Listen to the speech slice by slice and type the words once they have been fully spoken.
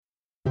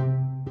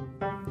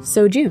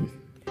So, June.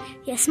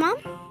 Yes, Mom?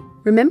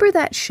 Remember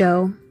that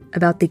show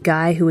about the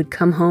guy who would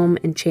come home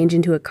and change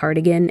into a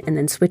cardigan and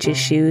then switch his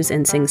shoes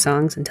and sing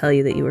songs and tell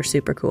you that you were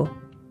super cool?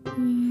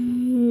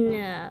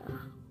 No.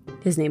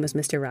 His name was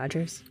Mr.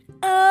 Rogers.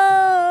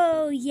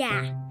 Oh,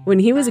 yeah. When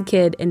he was a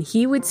kid and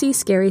he would see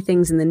scary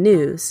things in the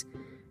news,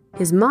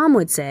 his mom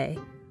would say,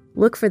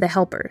 look for the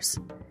helpers,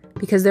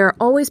 because there are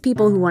always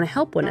people who want to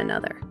help one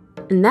another.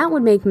 And that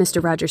would make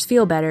Mr. Rogers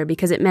feel better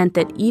because it meant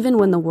that even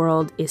when the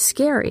world is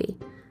scary,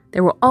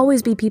 there will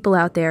always be people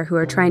out there who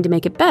are trying to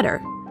make it better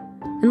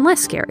and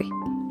less scary.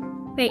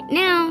 Right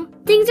now,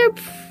 things are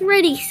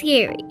pretty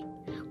scary.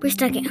 We're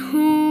stuck at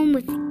home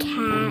with a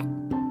cat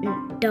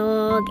and a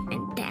dog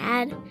and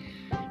Dad.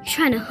 You're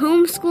trying to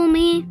homeschool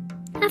me.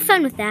 Have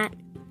fun with that.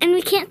 And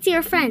we can't see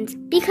our friends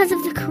because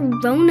of the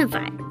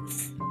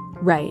coronavirus.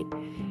 Right.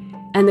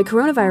 And the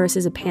coronavirus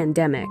is a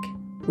pandemic,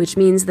 which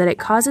means that it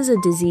causes a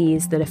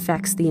disease that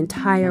affects the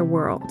entire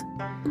world.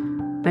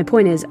 My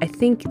point is, I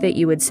think that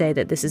you would say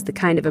that this is the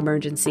kind of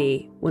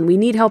emergency when we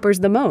need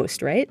helpers the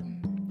most, right?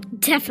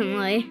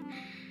 Definitely.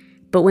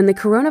 But when the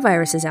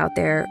coronavirus is out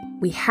there,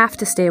 we have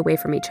to stay away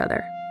from each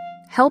other.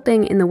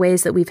 Helping in the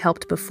ways that we've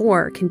helped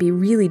before can be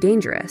really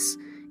dangerous.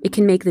 It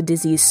can make the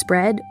disease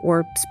spread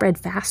or spread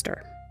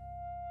faster.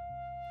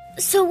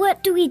 So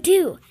what do we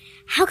do?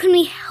 How can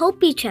we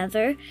help each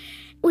other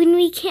when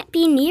we can't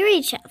be near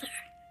each other?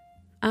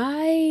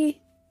 I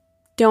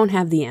don't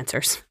have the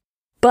answers,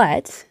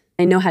 but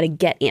I know how to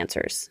get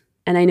answers.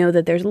 And I know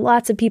that there's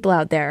lots of people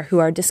out there who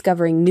are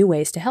discovering new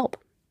ways to help.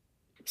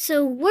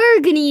 So we're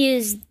going to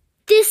use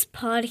this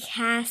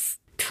podcast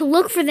to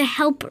look for the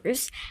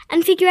helpers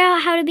and figure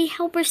out how to be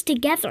helpers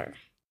together.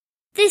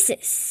 This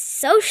is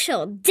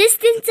Social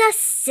Distance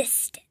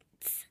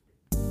Assistance.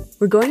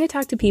 We're going to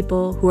talk to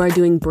people who are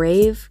doing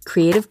brave,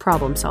 creative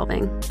problem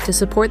solving to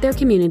support their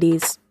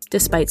communities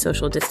despite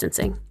social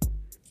distancing.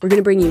 We're going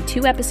to bring you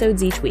 2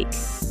 episodes each week.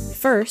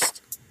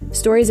 First,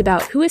 stories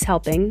about who is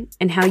helping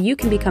and how you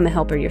can become a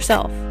helper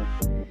yourself.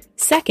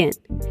 Second,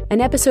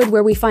 an episode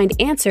where we find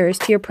answers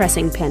to your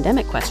pressing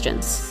pandemic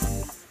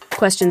questions.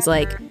 Questions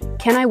like,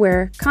 can I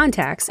wear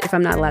contacts if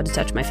I'm not allowed to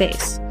touch my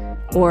face?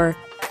 Or,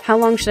 how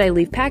long should I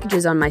leave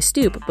packages on my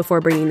stoop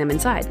before bringing them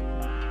inside?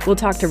 We'll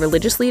talk to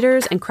religious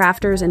leaders and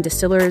crafters and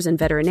distillers and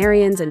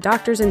veterinarians and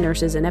doctors and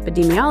nurses and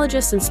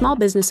epidemiologists and small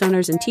business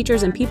owners and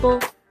teachers and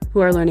people who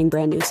are learning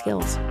brand new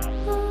skills.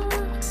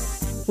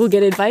 We'll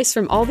get advice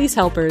from all these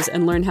helpers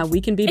and learn how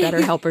we can be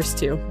better helpers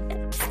too.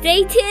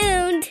 Stay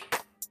tuned!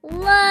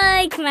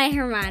 Like my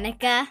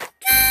harmonica.